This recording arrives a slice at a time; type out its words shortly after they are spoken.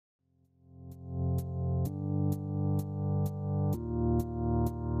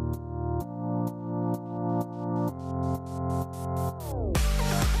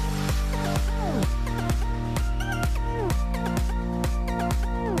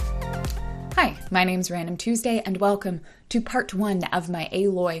Hi, my name's Random Tuesday, and welcome to part 1 of my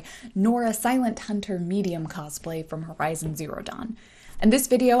Aloy Nora Silent Hunter medium cosplay from Horizon Zero Dawn. In this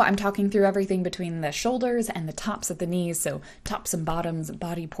video, I'm talking through everything between the shoulders and the tops of the knees, so tops and bottoms,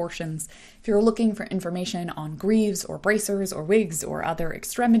 body portions. If you're looking for information on greaves or bracers or wigs or other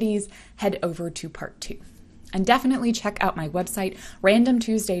extremities, head over to part 2. And definitely check out my website,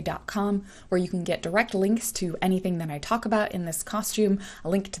 randomtuesday.com, where you can get direct links to anything that I talk about in this costume, a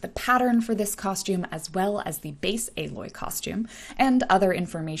link to the pattern for this costume, as well as the base Aloy costume, and other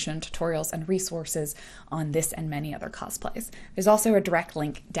information, tutorials, and resources on this and many other cosplays. There's also a direct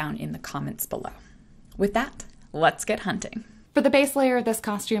link down in the comments below. With that, let's get hunting. For the base layer of this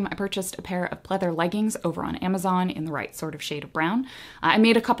costume, I purchased a pair of pleather leggings over on Amazon in the right sort of shade of brown. I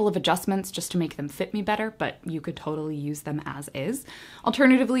made a couple of adjustments just to make them fit me better, but you could totally use them as is.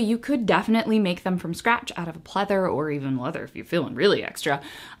 Alternatively, you could definitely make them from scratch out of a pleather or even leather if you're feeling really extra.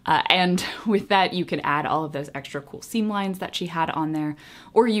 And with that, you can add all of those extra cool seam lines that she had on there,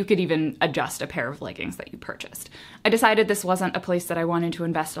 or you could even adjust a pair of leggings that you purchased. I decided this wasn't a place that I wanted to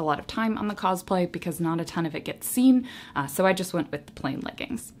invest a lot of time on the cosplay because not a ton of it gets seen, so I just went with the plain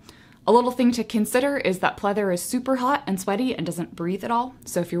leggings. A little thing to consider is that pleather is super hot and sweaty and doesn't breathe at all,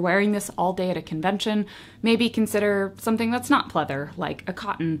 so if you're wearing this all day at a convention, maybe consider something that's not pleather, like a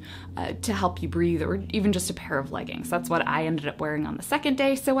cotton, to help you breathe, or even just a pair of leggings. That's what I ended up wearing on the second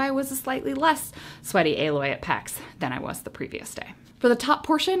day, so I was a slightly less sweaty Aloy at PAX than I was the previous day. For the top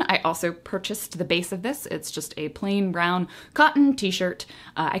portion, I also purchased the base of this. It's just a plain brown cotton t-shirt.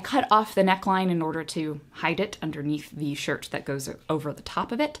 I cut off the neckline in order to hide it underneath the shirt that goes over the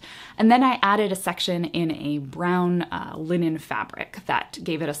top of it. And then I added a section in a brown linen fabric that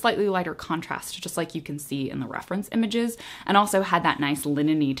gave it a slightly lighter contrast, just like you can see in the reference images, and also had that nice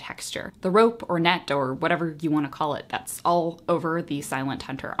linen-y texture. The rope or net or whatever you want to call it that's all over the Silent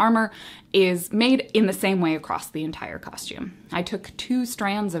Hunter armor is made in the same way across the entire costume. I took 2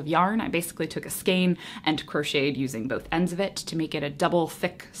 strands of yarn. I basically took a skein and crocheted using both ends of it to make it a double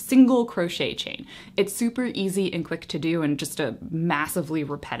thick single crochet chain. It's super easy and quick to do and just a massively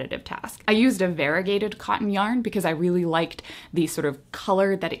repetitive task. I used a variegated cotton yarn because I really liked the sort of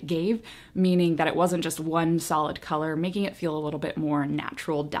color that it gave, meaning that it wasn't just one solid color, making it feel a little bit more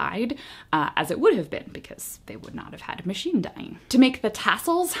natural dyed, as it would have been because they would not have had machine dyeing. To make the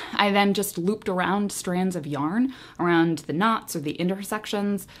tassels, I then just looped around strands of yarn around the knots or the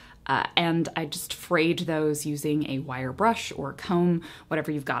intersections, and I just frayed those using a wire brush or comb, whatever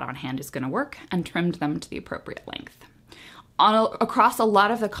you've got on hand is going to work, and trimmed them to the appropriate length. Across a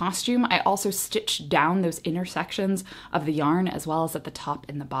lot of the costume, I also stitched down those intersections of the yarn as well as at the top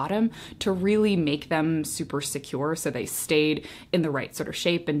and the bottom to really make them super secure so they stayed in the right sort of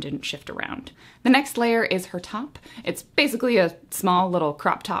shape and didn't shift around. The next layer is her top. It's basically a small little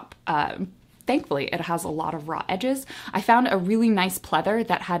crop top. Thankfully, it has a lot of raw edges. I found a really nice pleather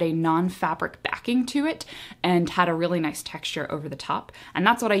that had a non-fabric backing to it and had a really nice texture over the top, and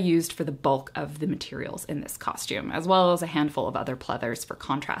that's what I used for the bulk of the materials in this costume, as well as a handful of other pleathers for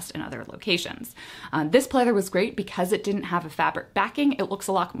contrast in other locations. This pleather was great because it didn't have a fabric backing. It looks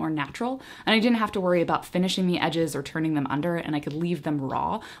a lot more natural, and I didn't have to worry about finishing the edges or turning them under, and I could leave them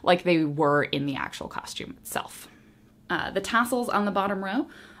raw like they were in the actual costume itself. The tassels on the bottom row,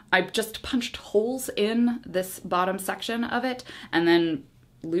 I just punched holes in this bottom section of it and then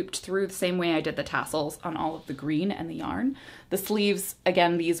looped through the same way I did the tassels on all of the green and the yarn. The sleeves,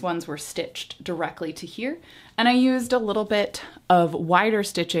 again, these ones were stitched directly to here, and I used a little bit of wider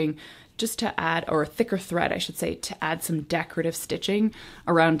stitching just to add, or thicker thread, I should say, to add some decorative stitching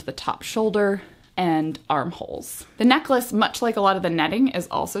around the top shoulder and armholes. The necklace, much like a lot of the netting, is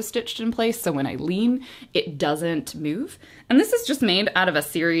also stitched in place, so when I lean, it doesn't move. And this is just made out of a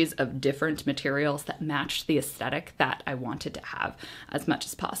series of different materials that matched the aesthetic that I wanted to have as much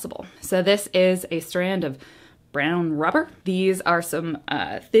as possible. So this is a strand of brown rubber. These are some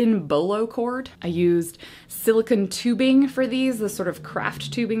thin bolo cord. I used silicone tubing for these, the sort of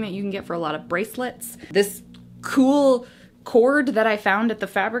craft tubing that you can get for a lot of bracelets. This cool cord that I found at the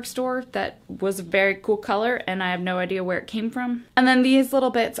fabric store that was a very cool color, and I have no idea where it came from. And then these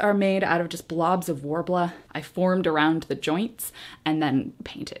little bits are made out of just blobs of Warbler. I formed around the joints and then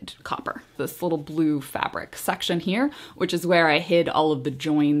painted copper. This little blue fabric section here, which is where I hid all of the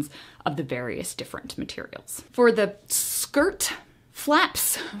joins of the various different materials. For the skirt,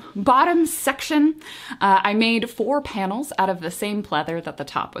 flaps bottom section. I made 4 panels out of the same pleather that the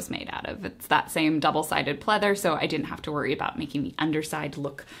top was made out of. It's that same double-sided pleather, so I didn't have to worry about making the underside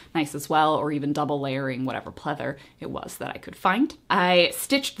look nice as well, or even double layering whatever pleather it was that I could find. I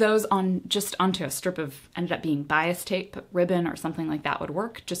stitched those on just onto a strip of, ended up being bias tape, ribbon, or something like that would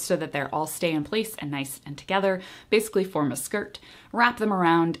work, just so that they're all stay in place and nice and together, basically form a skirt, wrap them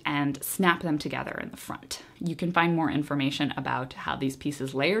around, and snap them together in the front. You can find more information about how these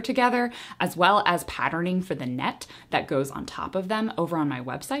pieces layer together, as well as patterning for the net that goes on top of them over on my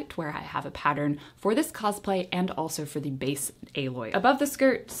website, where I have a pattern for this cosplay and also for the base Aloy. Above the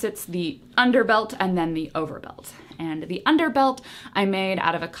skirt sits the underbelt and then the overbelt. And the underbelt I made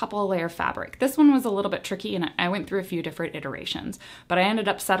out of a couple layer fabric. This one was a little bit tricky and I went through a few different iterations, but I ended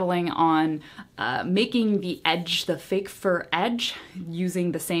up settling on making the edge, the fake fur edge,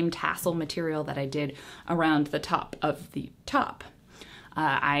 using the same tassel material that I did around the top of the top.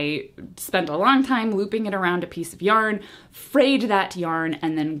 I spent a long time looping it around a piece of yarn, frayed that yarn,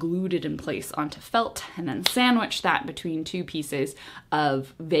 and then glued it in place onto felt, and then sandwiched that between 2 pieces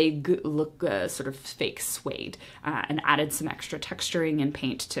of vague look, sort of fake suede, and added some extra texturing and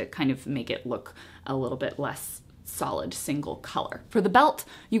paint to kind of make it look a little bit less solid single color. For the belt,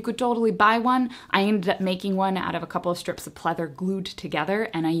 you could totally buy one. I ended up making one out of a couple of strips of pleather glued together,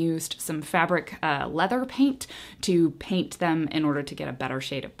 and I used some fabric leather paint to paint them in order to get a better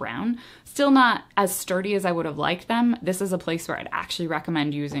shade of brown. Still not as sturdy as I would have liked them. This is a place where I'd actually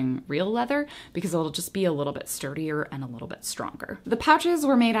recommend using real leather because it'll just be a little bit sturdier and a little bit stronger. The pouches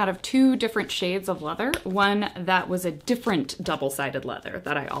were made out of 2 different shades of leather. One that was a different double-sided leather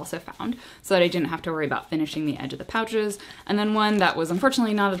that I also found, so that I didn't have to worry about finishing the edge of the pouches, and then one that was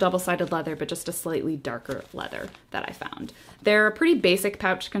unfortunately not a double-sided leather, but just a slightly darker leather that I found. They're a pretty basic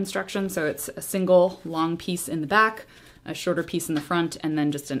pouch construction, so it's a single long piece in the back, a shorter piece in the front, and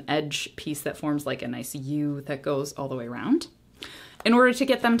then just an edge piece that forms like a nice U that goes all the way around. In order to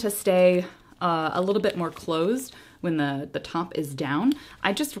get them to stay a little bit more closed when the top is down,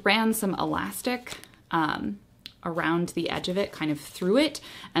 I just ran some elastic around the edge of it, kind of through it,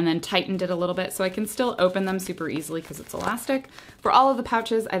 and then tightened it a little bit so I can still open them super easily because it's elastic. For all of the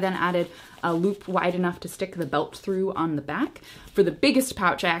pouches, I then added a loop wide enough to stick the belt through on the back. For the biggest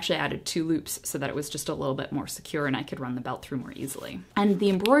pouch, I actually added 2 loops so that it was just a little bit more secure and I could run the belt through more easily. And the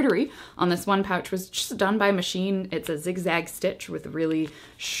embroidery on this one pouch was just done by machine. It's a zigzag stitch with really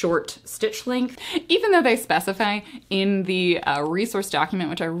short stitch length. Even though they specify in the resource document,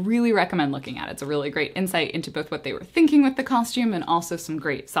 which I really recommend looking at, it's a really great insight into both what they were thinking with the costume and also some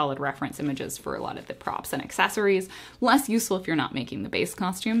great solid reference images for a lot of the props and accessories. Less useful if you're not making the base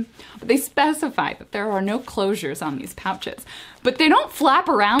costume. But they specify that there are no closures on these pouches, but they don't flap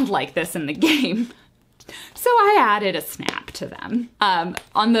around like this in the game. So I added a snap to them.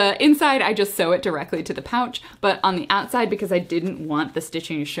 On the inside, I just sew it directly to the pouch, but on the outside, because I didn't want the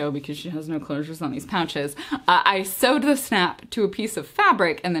stitching to show because she has no closures on these pouches, I sewed the snap to a piece of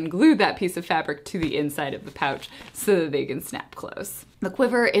fabric and then glued that piece of fabric to the inside of the pouch so that they can snap close. The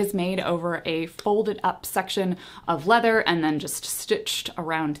quiver is made over a folded up section of leather and then just stitched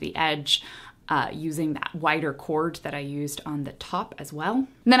around the edge using that wider cord that I used on the top as well.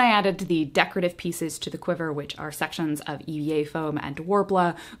 And then I added the decorative pieces to the quiver, which are sections of EVA foam and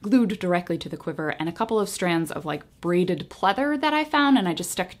Warbla glued directly to the quiver, and a couple of strands of like braided pleather that I found, and I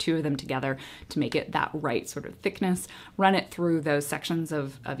just stuck 2 of them together to make it that right sort of thickness, run it through those sections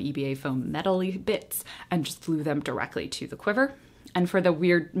of EVA foam metal-y bits, and just glue them directly to the quiver. And for the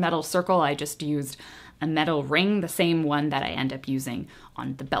weird metal circle, I just used a metal ring, the same one that I end up using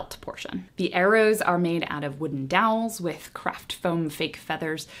on the belt portion. The arrows are made out of wooden dowels with craft foam fake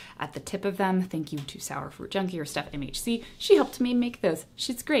feathers at the tip of them. Thank you to Sour Fruit Junkie or Steph MHC. She helped me make those.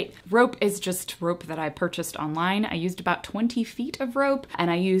 She's great. Rope is just rope that I purchased online. I used about 20 feet of rope,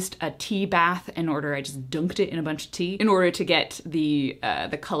 and I used a tea bath in order, I just dunked it in a bunch of tea in order to get the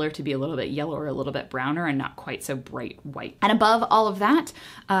color to be a little bit yellow or a little bit browner and not quite so bright white. And above all of that,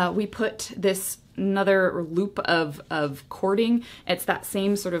 we put this another loop of cording. It's that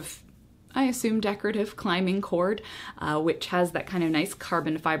same sort of, I assume, decorative climbing cord, which has that kind of nice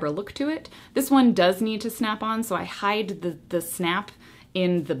carbon fiber look to it. This one does need to snap on, so I hide the snap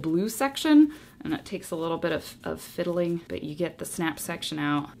in the blue section, and it takes a little bit of fiddling, but you get the snap section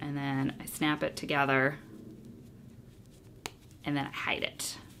out, and then I snap it together, and then I hide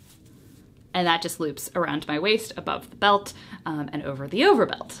it. And that just loops around my waist above the belt and over the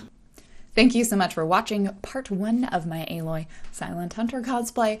overbelt. Thank you so much for watching part 1 of my Aloy Silent Hunter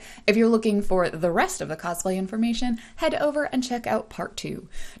cosplay. If you're looking for the rest of the cosplay information, head over and check out part 2.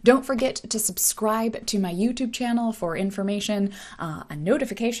 Don't forget to subscribe to my YouTube channel for information and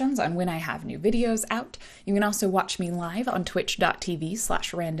notifications on when I have new videos out. You can also watch me live on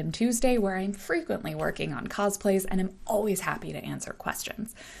twitch.tv/randomtuesday, where I'm frequently working on cosplays and I'm always happy to answer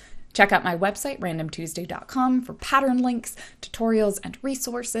questions. Check out my website, randomtuesday.com, for pattern links, tutorials, and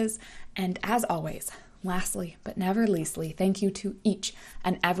resources. And as always, lastly but never leastly, thank you to each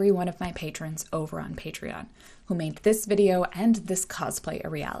and every one of my patrons over on Patreon who made this video and this cosplay a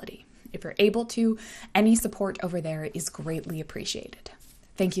reality. If you're able to, any support over there is greatly appreciated.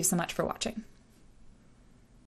 Thank you so much for watching.